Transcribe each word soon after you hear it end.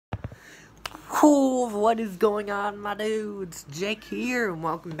Cool, what is going on, my dudes? Jake here, and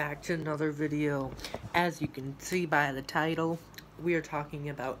welcome back to another video. As you can see by the title, we are talking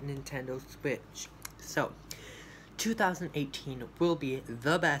about Nintendo Switch. So, 2018 will be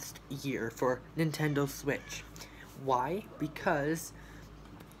the best year for Nintendo Switch. Why? Because,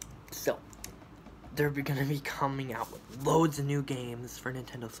 they're gonna be coming out with loads of new games for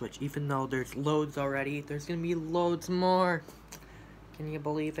Nintendo Switch. Even though there's loads already, there's gonna be loads more. Can you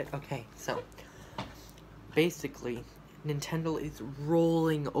believe it? Okay, so basically, Nintendo is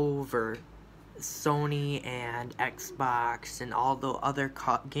rolling over Sony and Xbox and all the other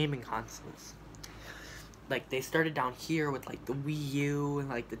gaming consoles. Like, they started down here with, like, the Wii U and,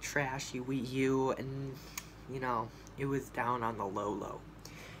 like, the trashy Wii U, and, you know, it was down on the low.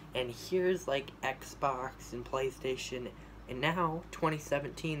 And here's, like, Xbox and PlayStation, and now,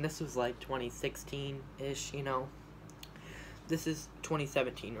 2017, this was, like, 2016-ish, you know. This is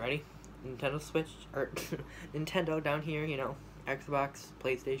 2017, ready? Nintendo Switch, or Nintendo down here, you know, Xbox,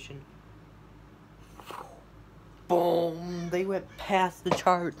 PlayStation. Boom! They went past the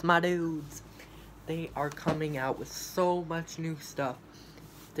charts, my dudes. They are coming out with so much new stuff.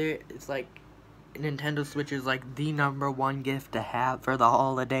 It's like, Nintendo Switch is like the #1 gift to have for the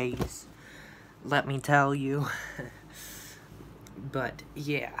holidays. Let me tell you. But,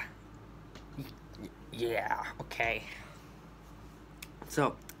 yeah. Yeah, okay.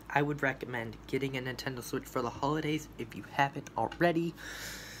 So, I would recommend getting a Nintendo Switch for the holidays if you haven't already,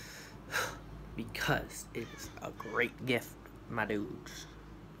 because it is a great gift, my dudes.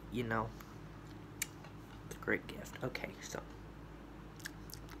 You know, it's a great gift. Okay, so,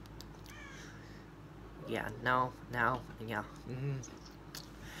 yeah, yeah.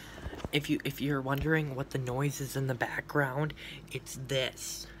 If you're wondering what the noise is in the background, it's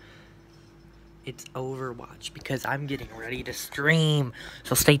this. It's Overwatch, because I'm getting ready to stream,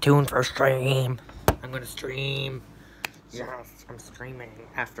 so stay tuned for a stream. I'm gonna stream. Yes, I'm streaming.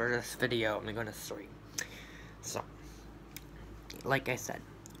 After this video, I'm gonna stream. So, like I said,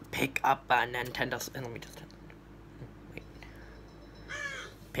 pick up a Nintendo, and let me just, wait.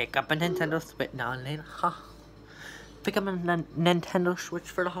 Pick up a Nintendo Switch, pick up a Nintendo Switch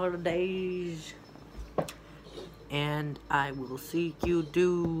for the holidays. And I will see you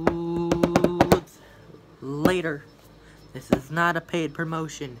dudes later. This is not a paid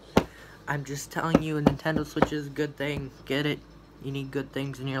promotion. I'm just telling you a Nintendo Switch is a good thing. Get it? You need good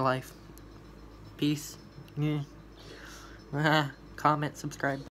things in your life. Peace. Yeah. Comment, subscribe.